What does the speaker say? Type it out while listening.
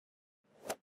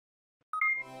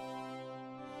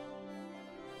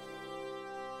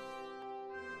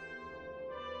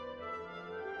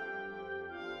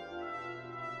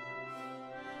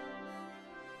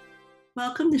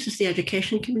Welcome. This is the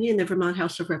Education Committee in the Vermont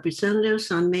House of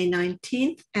Representatives on May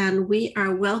 19th, and we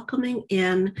are welcoming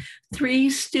in 3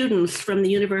 students from the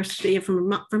University of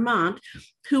Vermont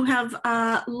who have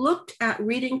looked at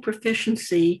reading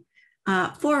proficiency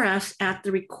for us at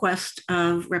the request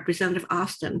of Representative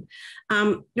Austin.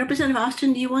 Representative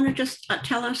Austin, do you want to just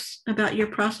tell us about your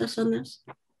process on this?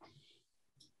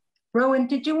 Rowan,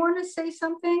 did you want to say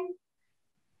something?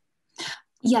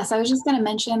 Yes, I was just going to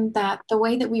mention that the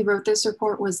way that we wrote this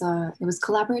report was it was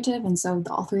collaborative, and so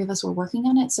all 3 of us were working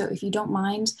on it. So if you don't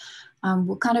mind,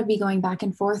 we'll kind of be going back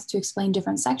and forth to explain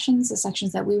different sections, the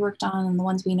sections that we worked on and the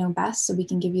ones we know best, so we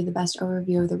can give you the best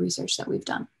overview of the research that we've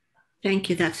done. Thank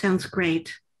you. That sounds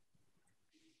great.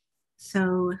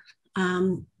 So,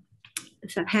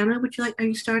 is that Hannah? Are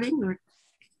you starting? Or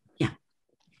yeah.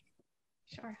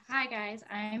 Sure. Hi guys,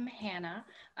 I'm Hannah.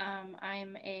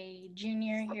 I'm a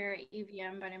junior here at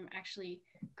UVM, but I'm actually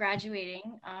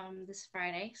graduating this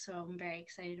Friday, so I'm very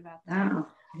excited about that.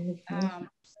 Wow.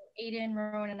 Aiden,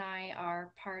 Rowan, and I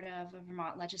are part of a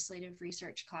Vermont legislative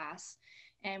research class,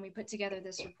 and we put together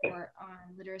this report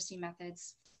on literacy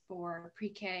methods for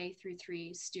pre-K through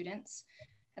 3 students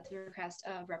at the request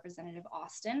of Representative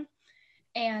Austin.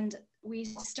 And we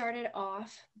started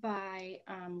off by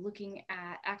looking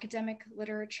at academic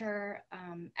literature,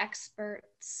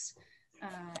 experts,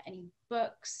 any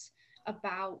books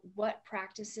about what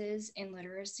practices in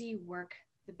literacy work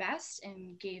the best,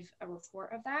 and gave a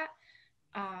report of that.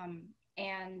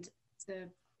 And the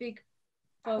big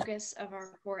focus of our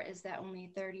report is that only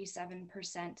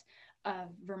 37% of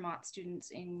Vermont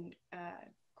students in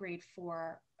grade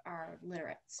 4 are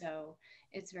literate. So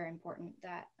it's very important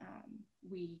that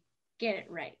we get it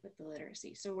right with the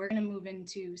literacy. So we're going to move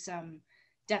into some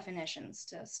definitions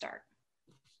to start.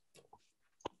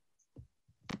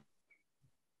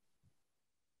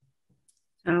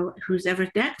 So who's ever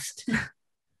next?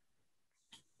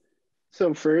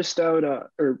 So first out,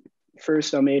 I'm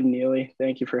Aiden Neely.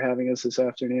 Thank you for having us this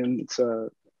afternoon. It's a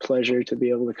pleasure to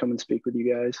be able to come and speak with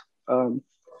you guys.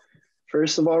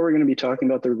 First of all, we're going to be talking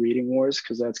about the reading wars,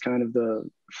 because that's kind of the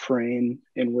frame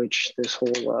in which this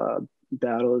whole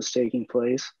battle is taking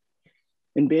place.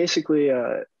 And basically,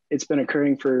 it's been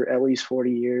occurring for at least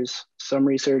 40 years. Some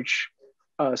researchers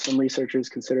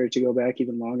consider it to go back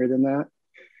even longer than that.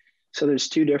 So there's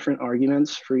 2 different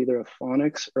arguments for either a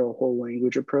phonics or a whole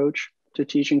language approach to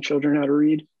teaching children how to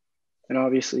read. And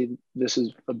obviously, this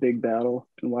is a big battle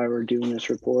and why we're doing this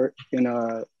report. And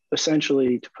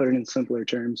essentially, to put it in simpler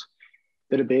terms,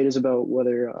 the debate is about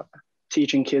whether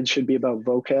teaching kids should be about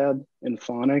vocab and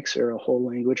phonics or a whole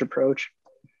language approach,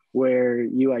 where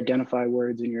you identify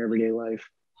words in your everyday life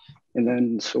and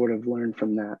then sort of learn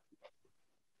from that.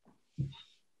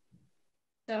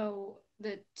 So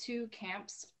the 2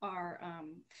 camps are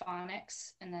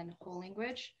phonics and then whole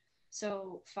language.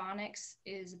 So phonics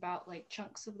is about like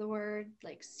chunks of the word,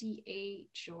 like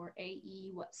CH or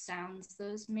AE, what sounds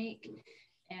those make.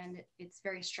 And it's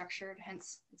very structured,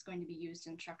 hence it's going to be used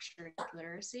in structured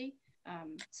literacy.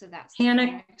 So that's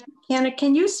Hannah,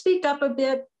 can you speak up a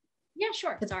bit? Yeah,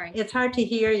 sure. Sorry. It's hard to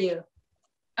hear you.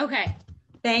 Okay.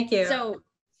 Thank you. So,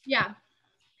 yeah.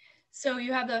 So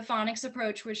you have the phonics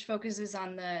approach, which focuses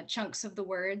on the chunks of the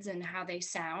words and how they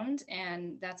sound.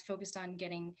 And that's focused on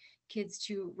getting kids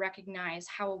to recognize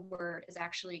how a word is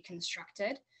actually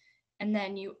constructed. And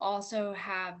then you also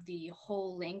have the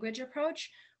whole language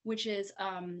approach, which is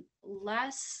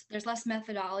there's less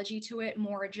methodology to it,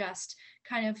 more just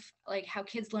kind of like how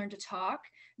kids learn to talk.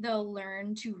 They'll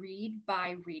learn to read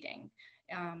by reading,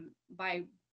 by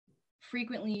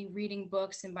frequently reading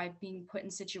books and by being put in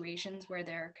situations where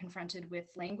they're confronted with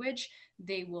language,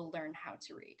 they will learn how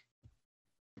to read.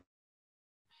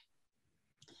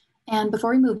 And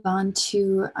before we move on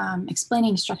to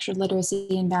explaining structured literacy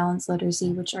and balanced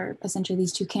literacy, which are essentially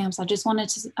these 2 camps, I just wanted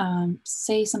to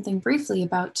say something briefly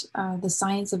about the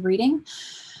science of reading,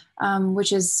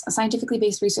 which is a scientifically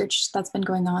based research that's been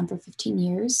going on for 15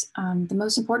 years. The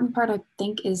most important part, I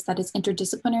think, is that it's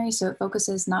interdisciplinary, so it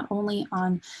focuses not only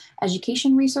on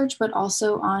education research, but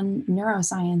also on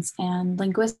neuroscience and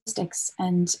linguistics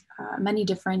and many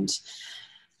different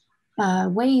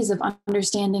ways of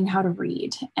understanding how to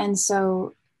read. And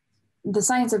so the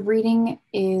science of reading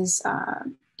is,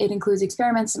 it includes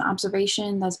experiments and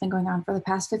observation that's been going on for the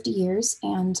past 50 years.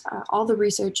 And all the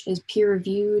research is peer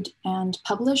reviewed and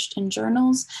published in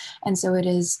journals. And so it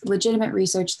is legitimate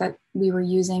research that we were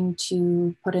using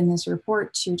to put in this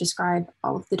report to describe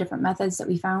all of the different methods that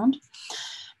we found.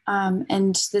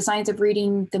 And the science of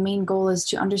reading, the main goal is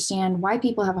to understand why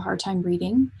people have a hard time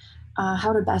reading,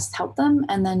 how to best help them,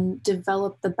 and then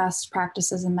develop the best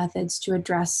practices and methods to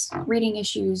address reading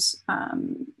issues,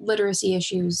 literacy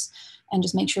issues, and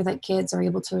just make sure that kids are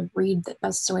able to read the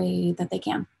best way that they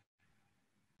can.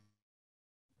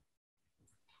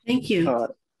 Thank you.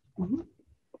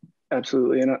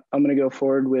 Absolutely. And I'm going to go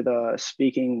forward with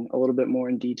speaking a little bit more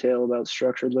in detail about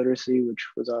structured literacy, which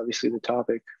was obviously the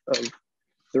topic of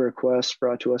the request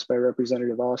brought to us by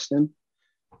Representative Austin.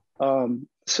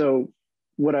 So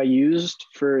what I used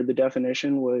for the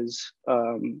definition was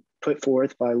put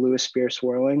forth by Louis Spear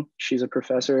Swerling. She's a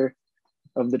professor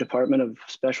of the Department of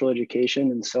Special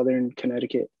Education in Southern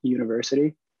Connecticut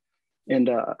University. And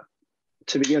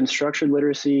to begin, structured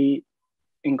literacy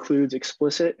includes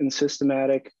explicit and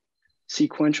systematic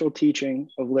sequential teaching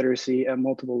of literacy at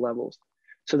multiple levels.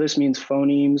 So this means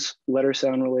phonemes, letter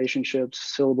sound relationships,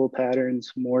 syllable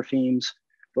patterns, morphemes,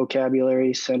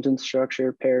 vocabulary, sentence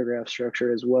structure, paragraph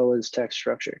structure, as well as text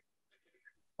structure.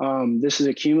 This is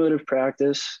a cumulative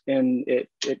practice, and it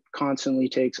constantly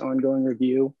takes ongoing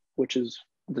review, which is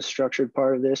the structured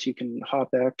part of this. You can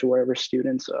hop back to wherever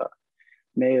students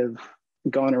may have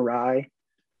gone awry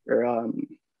or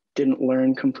didn't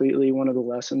learn completely one of the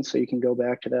lessons, so you can go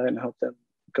back to that and help them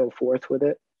go forth with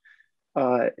it.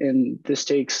 And this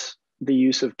takes the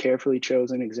use of carefully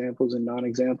chosen examples and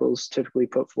non-examples typically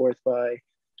put forth by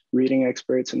reading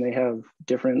experts, and they have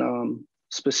different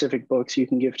specific books you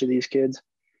can give to these kids,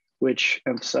 which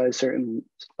emphasize certain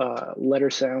letter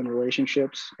sound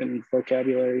relationships and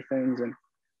vocabulary things, and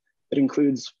it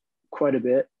includes quite a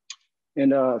bit.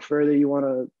 And further, you want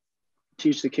to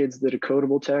teach the kids the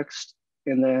decodable text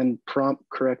and then prompt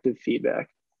corrective feedback.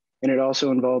 And it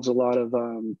also involves a lot of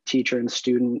teacher and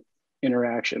student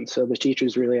interaction. So the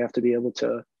teachers really have to be able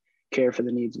to care for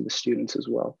the needs of the students as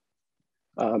well.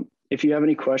 If you have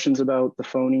any questions about the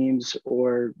phonemes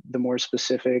or the more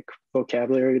specific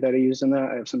vocabulary that I use in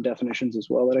that, I have some definitions as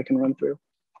well that I can run through.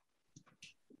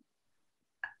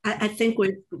 I think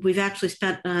we've actually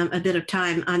spent a bit of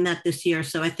time on that this year,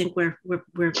 so I think we're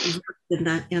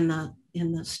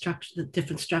in the structure, the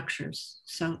different structures.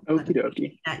 So okie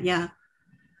dokie. Yeah.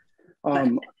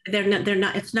 They're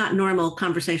not. It's not normal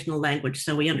conversational language,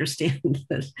 so we understand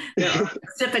that there are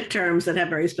specific terms that have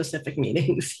very specific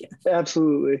meanings. Yes.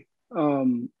 Absolutely.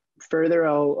 Further,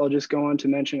 I'll just go on to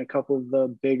mention a couple of the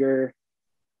bigger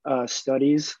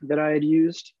studies that I had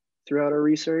used throughout our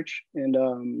research,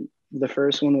 and the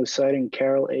first one was citing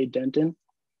Carol A. Denton,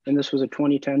 and this was a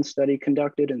 2010 study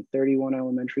conducted in 31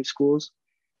 elementary schools,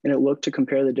 and it looked to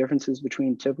compare the differences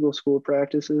between typical school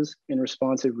practices and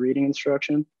responsive reading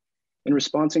instruction. And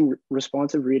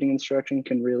responsive reading instruction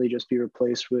can really just be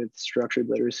replaced with structured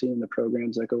literacy and the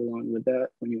programs that go along with that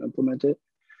when you implement it.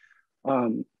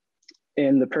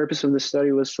 And the purpose of the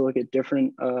study was to look at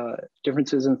different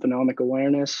differences in phonemic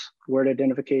awareness, word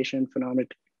identification,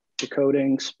 phonemic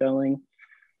decoding, spelling,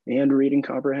 and reading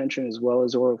comprehension, as well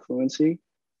as oral fluency.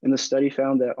 And the study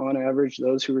found that on average,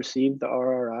 those who received the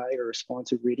RRI or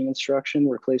responsive reading instruction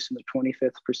were placed in the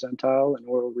 25th percentile in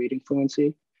oral reading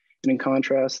fluency. And in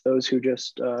contrast, those who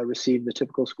just received the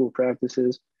typical school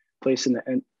practices placed in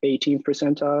the 18th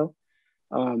percentile.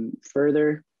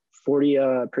 Further,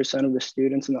 40% of the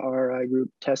students in the RRI group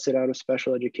tested out of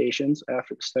special educations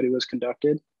after the study was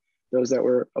conducted, those that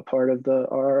were a part of the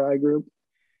RRI group,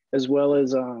 as well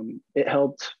as it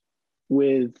helped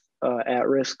with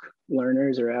at-risk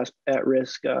learners or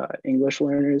at-risk English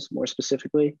learners more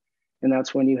specifically. And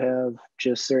that's when you have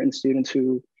just certain students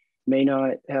who may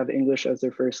not have English as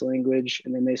their first language,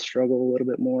 and they may struggle a little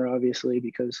bit more, obviously,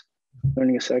 because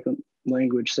learning a second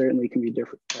language certainly can be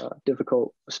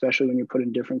difficult, especially when you're put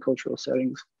in different cultural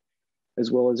settings,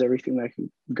 as well as everything that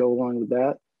can go along with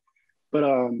that.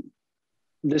 But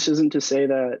this isn't to say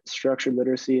that structured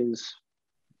literacy is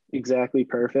exactly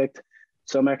perfect.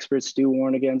 Some experts do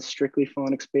warn against strictly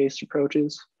phonics-based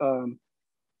approaches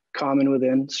common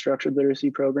within structured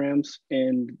literacy programs.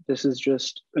 And this is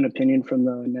just an opinion from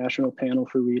the National Panel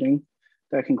for Reading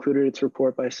that concluded its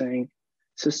report by saying,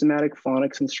 systematic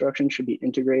phonics instruction should be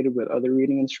integrated with other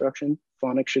reading instruction.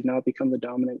 Phonics should not become the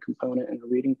dominant component in a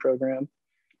reading program,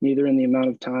 neither in the amount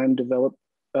of time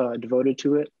devoted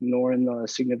to it, nor in the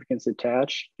significance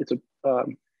attached.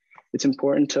 It's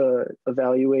important to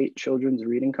evaluate children's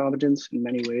reading competence in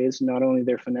many ways, not only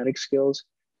their phonetic skills,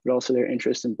 but also their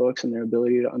interest in books and their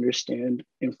ability to understand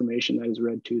information that is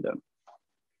read to them.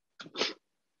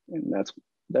 And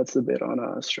that's the bit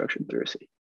on structured literacy.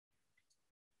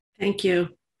 Thank you.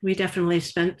 We definitely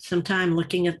spent some time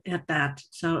looking at that,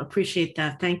 so appreciate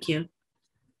that. Thank you.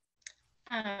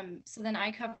 So then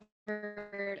I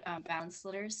covered balanced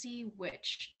literacy,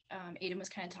 which Aidan was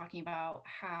kind of talking about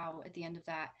how at the end of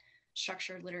that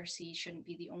structured literacy shouldn't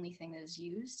be the only thing that is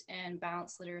used, and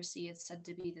balanced literacy is said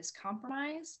to be this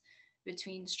compromise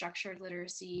between structured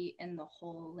literacy and the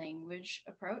whole language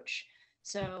approach.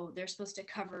 So they're supposed to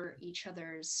cover each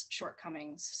other's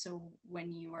shortcomings. So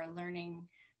when you are learning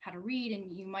how to read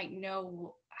and you might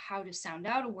know how to sound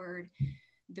out a word,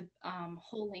 the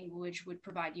whole language would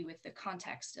provide you with the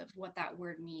context of what that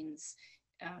word means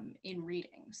in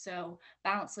reading. So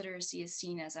balanced literacy is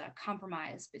seen as a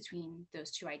compromise between those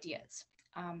two ideas.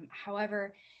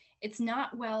 However, it's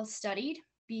not well studied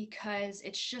because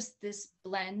it's just this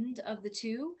blend of the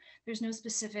two. There's no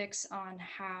specifics on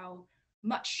how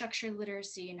much structured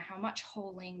literacy and how much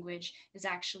whole language is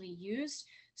actually used.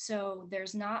 So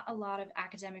there's not a lot of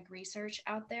academic research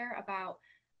out there about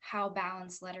how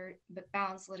balanced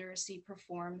literacy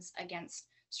performs against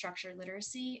structured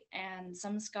literacy. And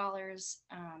some scholars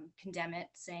condemn it,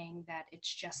 saying that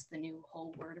it's just the new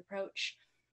whole word approach.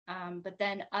 But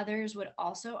then others would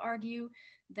also argue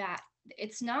that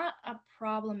it's not a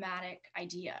problematic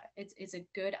idea. It's a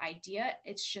good idea.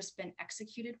 It's just been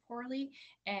executed poorly,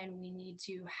 and we need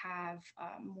to have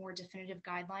more definitive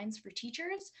guidelines for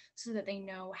teachers so that they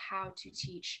know how to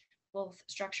teach both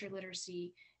structured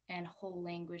literacy and whole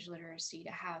language literacy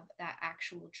to have that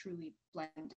actual truly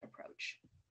blended approach.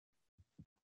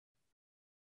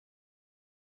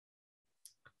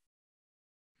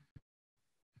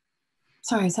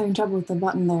 Sorry, I was having trouble with the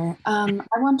button there. I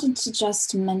wanted to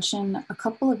just mention a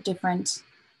couple of different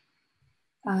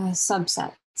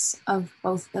subsets of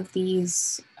both of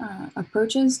these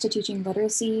approaches to teaching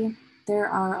literacy. There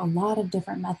are a lot of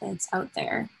different methods out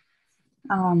there.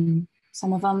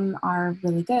 Some of them are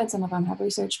really good, some of them have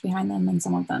research behind them, and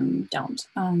some of them don't.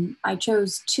 I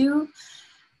chose two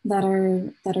that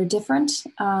are different,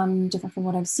 different from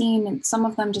what I've seen. And some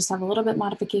of them just have a little bit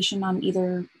modification on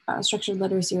either structured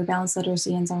literacy or balanced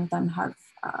literacy, and some of them have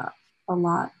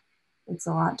it's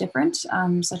a lot different,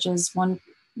 such as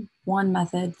one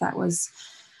method that was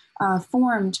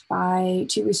formed by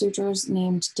two researchers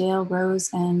named Dale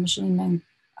Rose and Micheline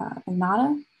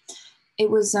Magnotta. It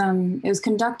was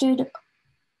conducted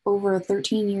over a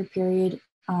 13-year period,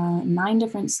 9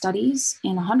 different studies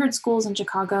in 100 schools in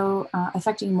Chicago,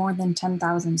 affecting more than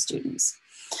 10,000 students.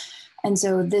 And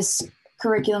so this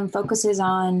curriculum focuses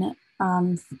on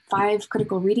 5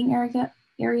 critical reading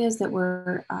areas that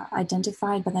were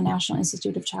identified by the National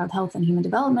Institute of Child Health and Human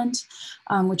Development,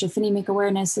 which are phonemic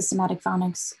awareness, systematic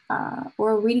phonics,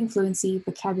 oral reading fluency,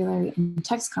 vocabulary, and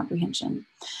text comprehension.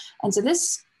 And so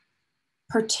this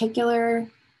particular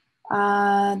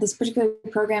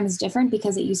program is different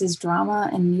because it uses drama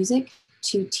and music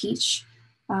to teach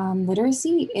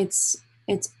literacy. It's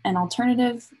an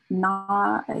alternative,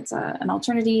 an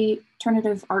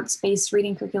alternative arts-based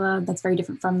reading curricula that's very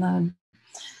different from the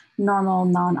normal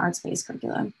non-arts-based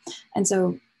curricula. And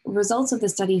so results of the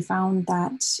study found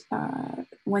that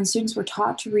when students were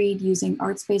taught to read using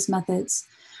arts-based methods,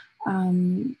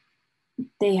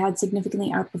 they had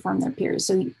significantly outperformed their peers.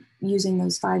 So using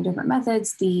those 5 different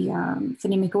methods, the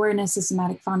phonemic awareness,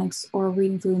 systematic phonics, oral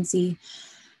reading fluency,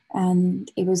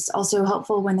 and it was also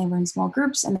helpful when they were in small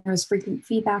groups and there was frequent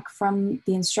feedback from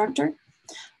the instructor.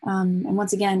 And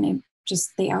once again,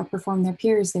 they outperformed their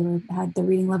peers. The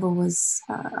reading level was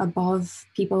above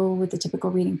people with the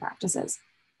typical reading practices.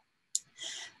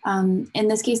 In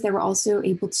this case, they were also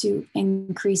able to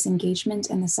increase engagement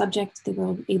in the subject. They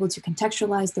were able to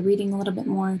contextualize the reading a little bit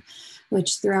more,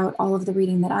 which throughout all of the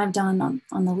reading that I've done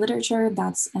on the literature,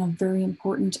 that's a very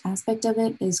important aspect of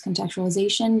it, is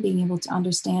contextualization, being able to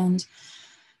understand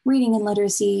reading and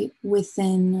literacy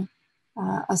within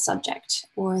a subject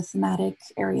or a thematic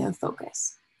area of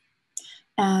focus.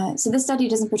 So this study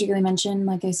doesn't particularly mention,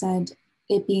 like I said,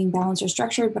 it being balanced or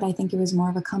structured, but I think it was more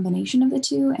of a combination of the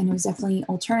two, and it was definitely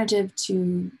alternative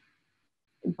to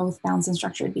both balanced and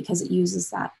structured because it uses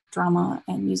that drama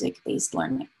and music-based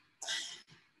learning.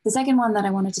 The second one that I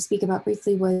wanted to speak about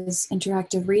briefly was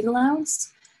interactive read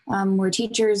alouds, where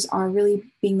teachers are really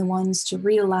being the ones to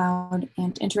read aloud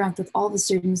and interact with all the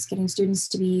students, getting students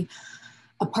to be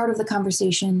a part of the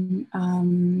conversation.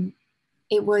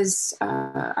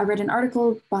 I read an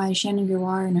article by Shannon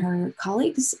Giroir and her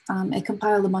colleagues. It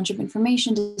compiled a bunch of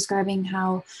information describing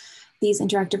how these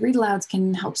interactive read alouds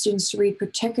can help students to read,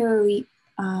 particularly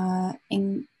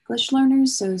English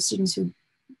learners, so students who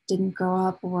didn't grow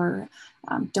up or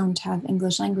don't have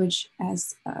English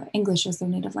as their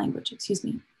native language, excuse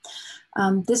me.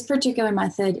 This particular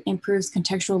method improves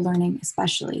contextual learning,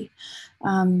 especially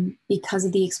because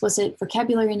of the explicit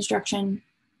vocabulary instruction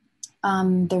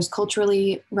There's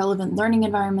culturally relevant learning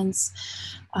environments.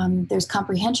 There's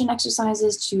comprehension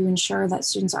exercises to ensure that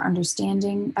students are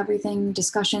understanding everything,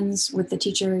 discussions with the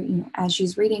teacher, as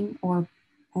she's reading or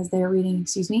as they're reading,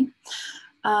 excuse me.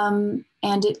 And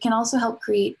it can also help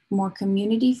create more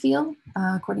community feel,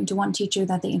 according to one teacher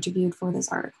that they interviewed for this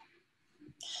article.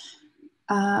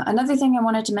 Another thing I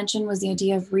wanted to mention was the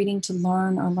idea of reading to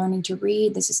learn or learning to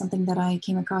read. This is something that I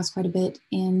came across quite a bit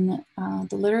in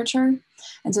the literature.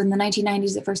 And so in the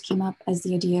 1990s, it first came up as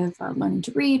the idea of learning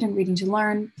to read and reading to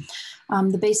learn.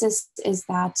 The basis is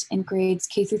that in grades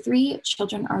K through 3,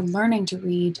 children are learning to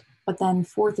read, but then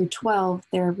 4 through 12,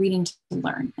 they're reading to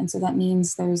learn. And so that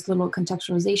means there's little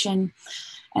contextualization.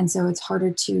 And so it's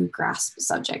harder to grasp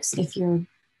subjects if you're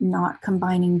not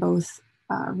combining both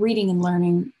reading and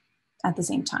learning at the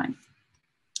same time.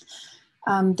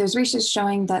 There's research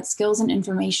showing that skills and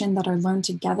information that are learned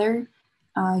together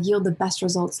yield the best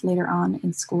results later on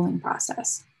in schooling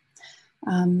process.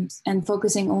 And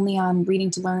focusing only on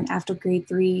reading to learn after grade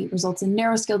 3 results in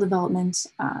narrow skill development,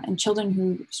 and children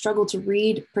who struggle to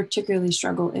read particularly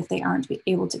struggle if they aren't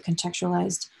able to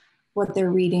contextualize what they're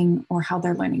reading or how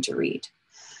they're learning to read.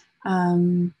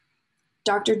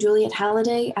 Dr. Juliet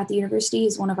Halliday at the university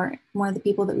is one of the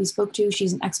people that we spoke to.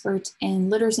 She's an expert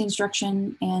in literacy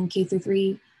instruction and K through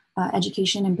 3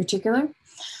 education in particular.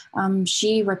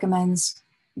 She recommends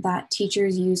that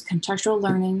teachers use contextual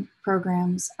learning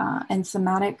programs and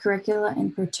thematic curricula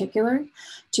in particular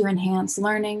to enhance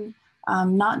learning,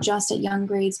 not just at young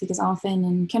grades, because often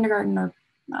in kindergarten or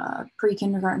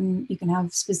pre-kindergarten, you can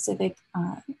have specific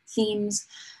themes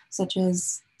such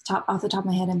as off the top of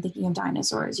my head, I'm thinking of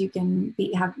dinosaurs. You can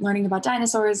have learning about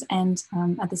dinosaurs and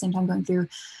at the same time going through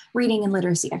reading and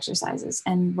literacy exercises.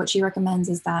 And what she recommends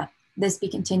is that this be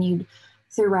continued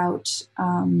throughout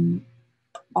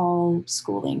all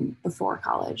schooling before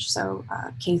college, so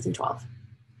K through 12.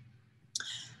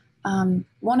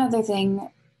 One other thing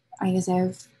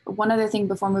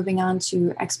before moving on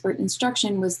to expert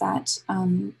instruction was that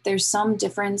there's some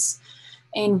difference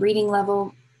in reading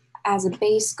level as a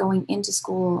base going into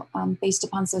school based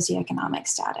upon socioeconomic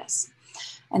status.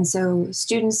 And so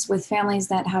students with families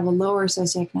that have a lower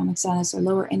socioeconomic status or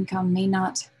lower income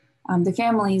their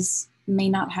families may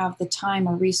not have the time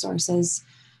or resources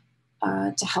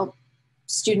to help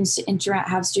students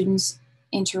have students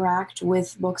interact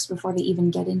with books before they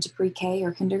even get into pre-K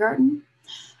or kindergarten.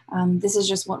 This is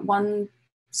just what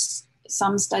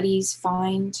some studies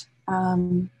find.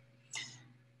 And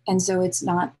so it's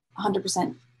not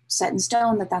 100% set in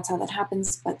stone that that's how that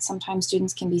happens, but sometimes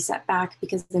students can be set back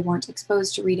because they weren't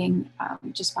exposed to reading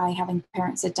just by having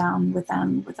parents sit down with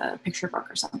them with a picture book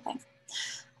or something.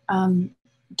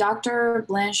 Dr.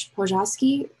 Blanche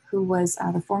Pojaski, who was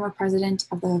the former president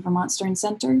of the Vermont Stern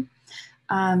Center,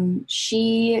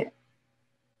 she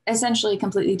essentially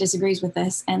completely disagrees with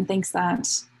this and thinks that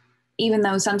even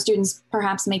though some students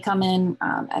perhaps may come in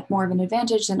at more of an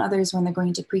advantage than others when they're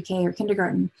going to pre-K or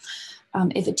kindergarten,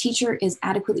 if a teacher is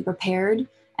adequately prepared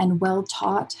and well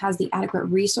taught, has the adequate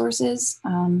resources,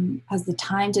 has the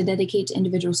time to dedicate to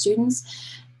individual students,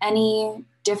 any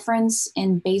difference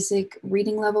in basic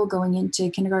reading level going into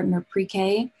kindergarten or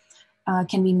pre-K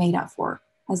can be made up for,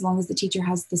 as long as the teacher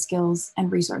has the skills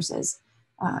and resources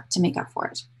to make up for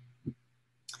it.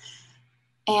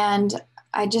 And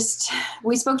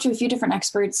we spoke to a few different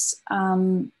experts.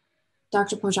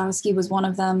 Dr. Pojaski was one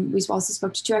of them. We also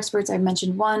spoke to two experts. I've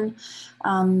mentioned one,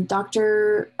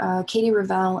 Dr. Katie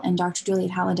Revelle and Dr.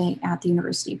 Juliet Halliday at the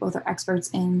university. Both are experts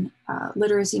in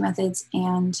literacy methods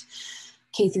and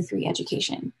K through 3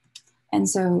 education. And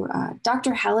so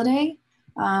Dr. Halliday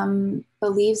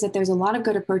believes that there's a lot of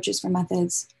good approaches for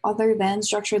methods other than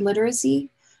structured literacy.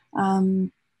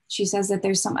 She says that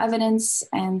there's some evidence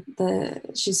and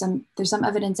there's some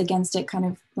evidence against it, kind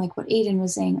of like what Aiden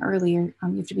was saying earlier.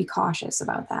 You have to be cautious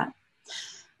about that.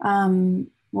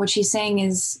 What she's saying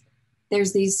is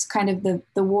there's these kind of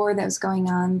the war that was going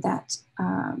on that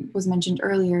was mentioned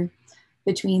earlier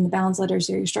between the balanced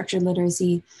literacy or structured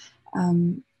literacy.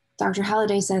 Dr.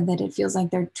 Halliday said that it feels like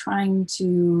they're trying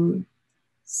to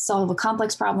solve a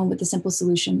complex problem with a simple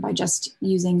solution by just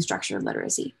using structured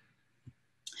literacy.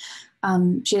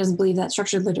 She doesn't believe that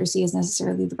structured literacy is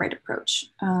necessarily the right approach,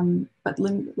 but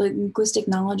linguistic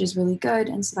knowledge is really good,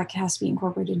 and so that has to be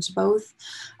incorporated into both,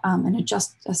 and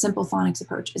just a simple phonics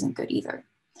approach isn't good either.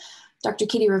 Dr.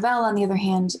 Katie Revelle, on the other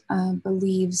hand,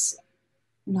 believes,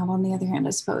 not on the other hand,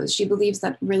 I suppose, she believes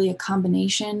that really a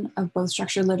combination of both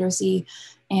structured literacy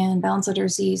and balanced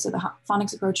literacy, so the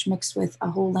phonics approach mixed with a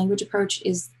whole language approach,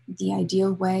 is the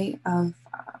ideal way of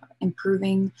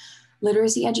improving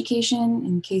literacy education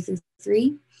in K through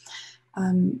 3.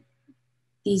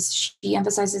 she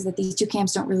emphasizes that these two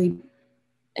camps don't really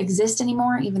exist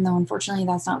anymore, even though unfortunately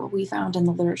that's not what we found in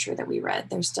the literature that we read.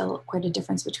 There's still quite a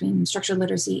difference between structured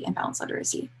literacy and balanced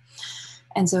literacy.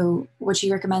 And so what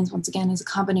she recommends, once again, is a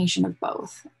combination of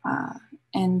both.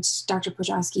 And Dr.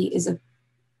 Pojowski is a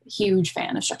huge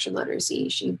fan of structured literacy.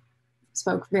 She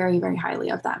spoke very, very highly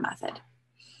of that method.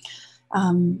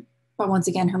 But once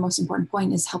again, her most important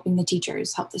point is helping the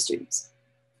teachers help the students.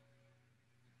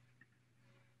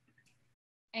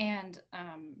 And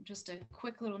just a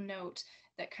quick little note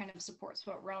that kind of supports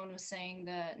what Rowan was saying,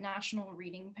 the National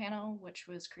Reading Panel, which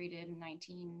was created in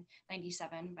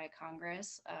 1997 by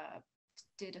Congress,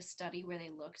 did a study where they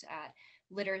looked at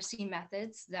literacy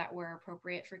methods that were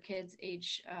appropriate for kids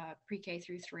age pre-K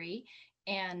through 3.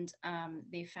 And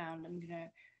they found, I'm gonna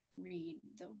read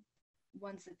the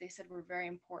ones that they said were very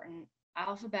important: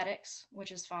 alphabetics,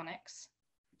 which is phonics,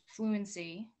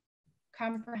 fluency,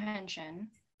 comprehension,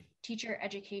 teacher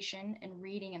education and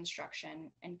reading instruction,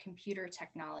 and computer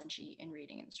technology in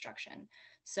reading instruction.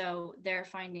 So their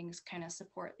findings kind of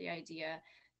support the idea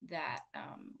that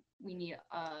we need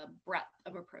a breadth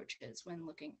of approaches when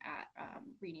looking at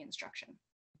reading instruction.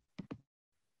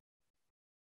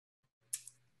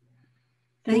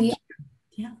 Thank you.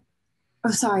 Yeah. Oh,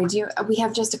 sorry. We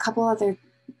have just a couple other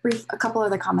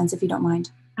comments, if you don't mind.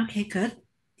 Okay, good.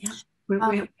 Yeah.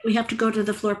 We have to go to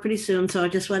the floor pretty soon, so I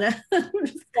just want to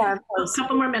yeah, a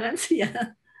couple more minutes. Yeah.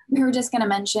 We were just going to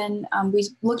mention, we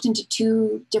looked into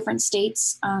 2 different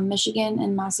states, Michigan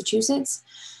and Massachusetts,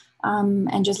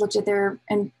 and just looked at their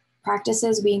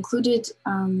practices. We included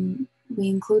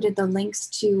the links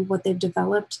to what they've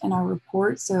developed in our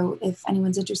report. So if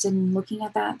anyone's interested in looking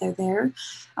at that, they're there.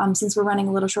 Since we're running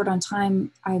a little short on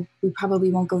time, we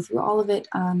probably won't go through all of it,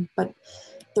 but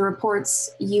the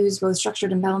reports use both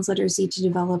structured and balanced literacy to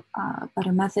develop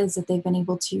better methods that they've been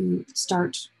able to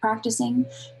start practicing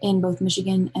in both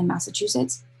Michigan and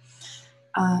Massachusetts.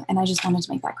 And I just wanted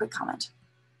to make that quick comment.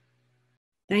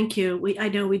 Thank you. I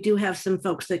know we do have some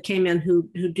folks that came in who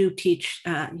do teach,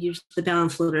 use the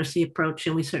balanced literacy approach,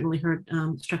 and we certainly heard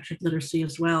structured literacy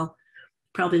as well,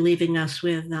 probably leaving us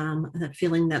with that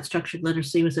feeling that structured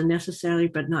literacy was a necessary,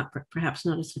 but perhaps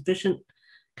not a sufficient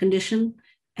condition.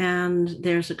 And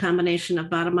there's a combination of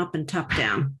bottom up and top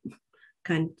down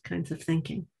kinds of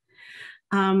thinking.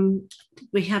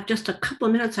 We have just a couple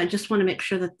of minutes. I just want to make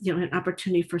sure that an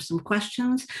opportunity for some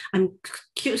questions. I'm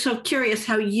so curious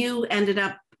how you ended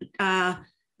up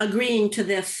agreeing to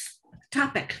this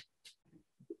topic,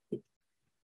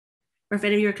 or if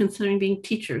any of you are considering being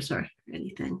teachers or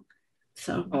anything.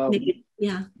 So maybe,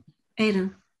 yeah,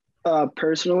 Aiden.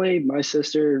 Personally, my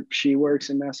sister, she works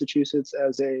in Massachusetts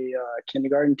as a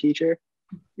kindergarten teacher.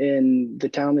 In the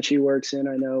town that she works in,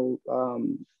 I know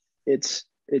it's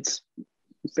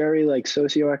very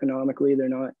socioeconomically, they're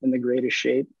not in the greatest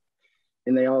shape.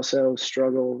 And they also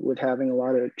struggle with having a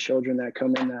lot of children that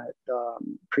come in that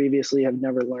previously have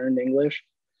never learned English.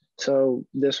 So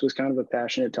this was kind of a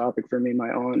passionate topic for me. My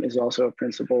aunt is also a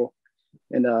principal,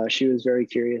 and she was very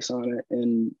curious on it.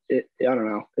 And I don't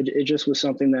know, it just was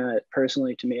something that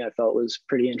personally to me, I felt was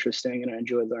pretty interesting, and I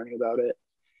enjoyed learning about it.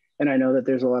 And I know that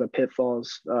there's a lot of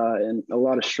pitfalls and a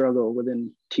lot of struggle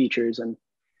within teachers, and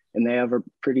they have a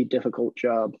pretty difficult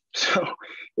job. So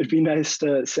it'd be nice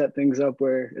to set things up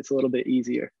where it's a little bit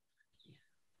easier.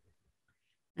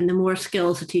 And the more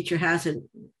skills a teacher has in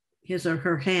his or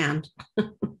her hand,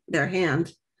 their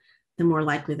hand, the more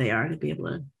likely they are to be able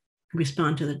to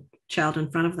respond to the child in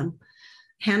front of them.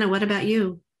 Hannah, what about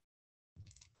you?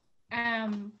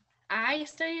 I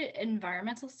studied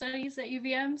environmental studies at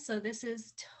UVM, so this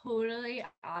is totally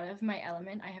out of my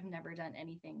element. I have never done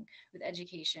anything with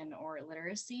education or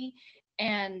literacy.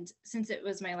 And since it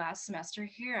was my last semester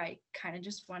here, I kind of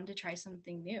just wanted to try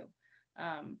something new.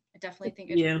 I definitely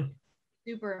think it's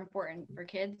super important for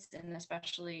kids, and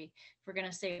especially if we're going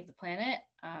to save the planet,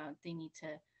 they need to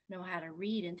know how to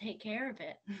read and take care of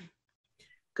it.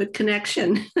 Good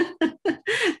connection.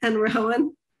 And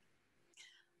Rowan?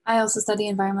 I also study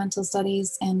environmental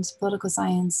studies and political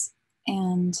science,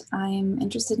 and I'm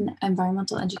interested in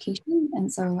environmental education.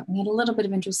 And so I had a little bit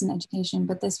of interest in education,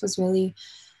 but this was really,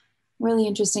 really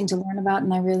interesting to learn about,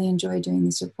 and I really enjoyed doing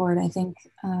this report. I think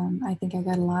I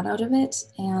got a lot out of it,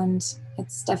 and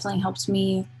it's definitely helped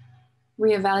me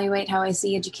reevaluate how I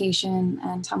see education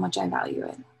and how much I value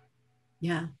it.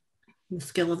 Yeah, the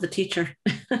skill of the teacher,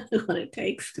 what it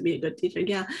takes to be a good teacher.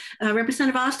 Yeah,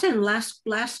 Representative Austin,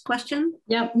 last question.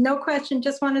 Yep, no question.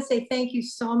 Just want to say thank you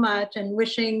so much, and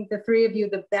wishing the 3 of you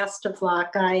the best of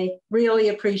luck. I really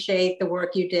appreciate the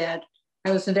work you did.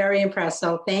 I was very impressed,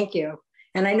 so thank you.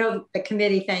 And I know the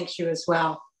committee thanks you as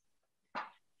well.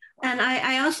 And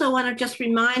I also want to just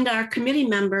remind our committee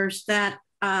members that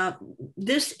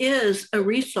this is a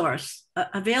resource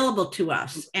available to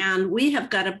us. And we have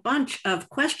got a bunch of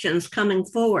questions coming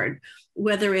forward,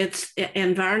 whether it's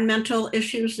environmental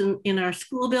issues in our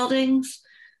school buildings,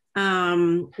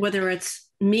 whether it's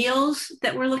meals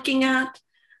that we're looking at.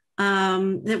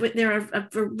 There are a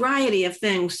variety of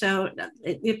things. So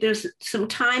if there's some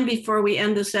time before we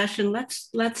end the session, let's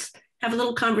have a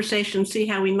little conversation, see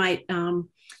how we might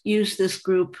use this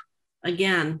group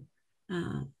again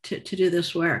to do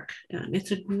this work.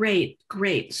 It's a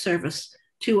great service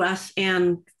to us,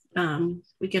 and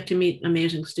we get to meet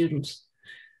amazing students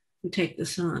who take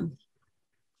this on.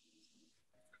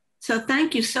 So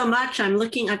thank you so much. I've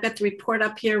got the report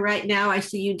up here right now. I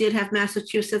see you did have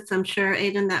Massachusetts. I'm sure,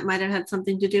 Aidan, that might have had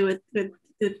something to do with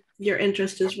your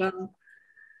interest as well.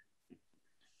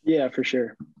 Yeah, for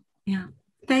sure. Yeah.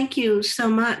 Thank you so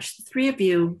much, the three of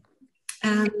you.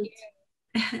 And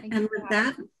with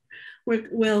that,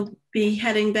 we'll be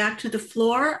heading back to the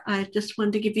floor. I just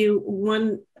wanted to give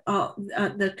you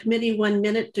the committee 1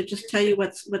 minute to just tell you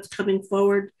what's coming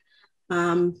forward.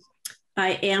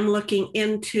 I am looking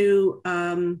into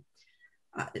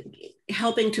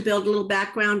helping to build a little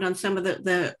background on some of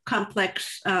the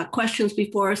complex questions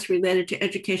before us related to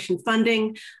education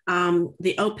funding.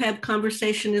 The OPEB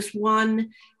conversation is one.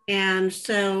 And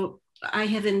so we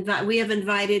have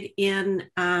invited in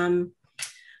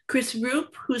Chris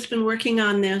Roop, who's been working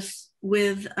on this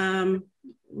with the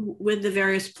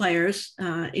various players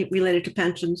related to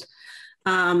pensions,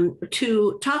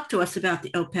 to talk to us about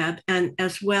the OPEB, and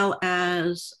as well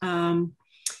as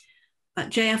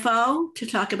JFO to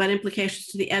talk about implications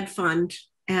to the Ed Fund.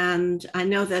 And I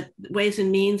know that Ways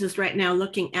and Means is right now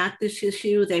looking at this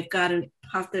issue. They're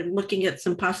looking at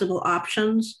some possible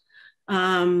options.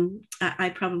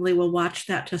 I probably will watch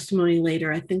that testimony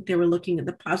later. I think they were looking at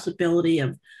the possibility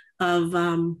of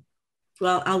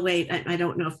well, I'll wait. I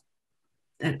don't know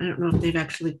if they've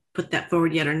actually put that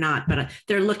forward yet or not, but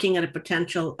they're looking at a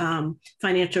potential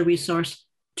financial resource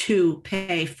to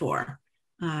pay for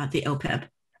the OPEB.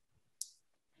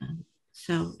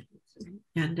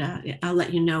 I'll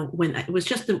let you know when. It was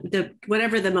just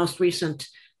whatever the most recent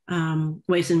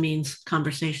Ways and Means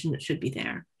conversation that should be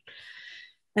there.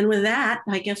 And with that,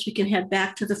 I guess we can head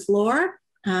back to the floor.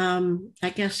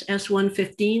 I guess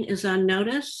S115 is on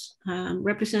notice.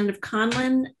 Representative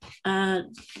Conlon,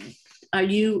 are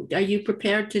you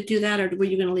prepared to do that, or were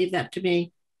you going to leave that to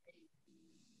me?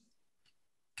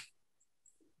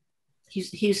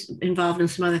 He's involved in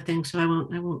some other things, so I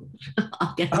won't.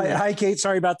 I'll get. Hi, Kate.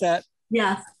 Sorry about that.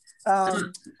 Yeah.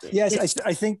 Yes,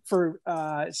 I think for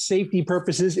safety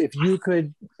purposes, if you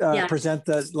could present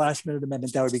the last minute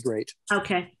amendment, that would be great.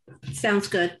 Okay, sounds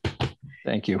good.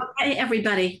 Thank you. Okay,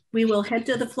 everybody, we will head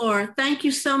to the floor. Thank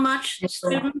you so much,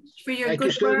 students, for your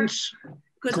good work.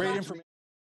 Good luck.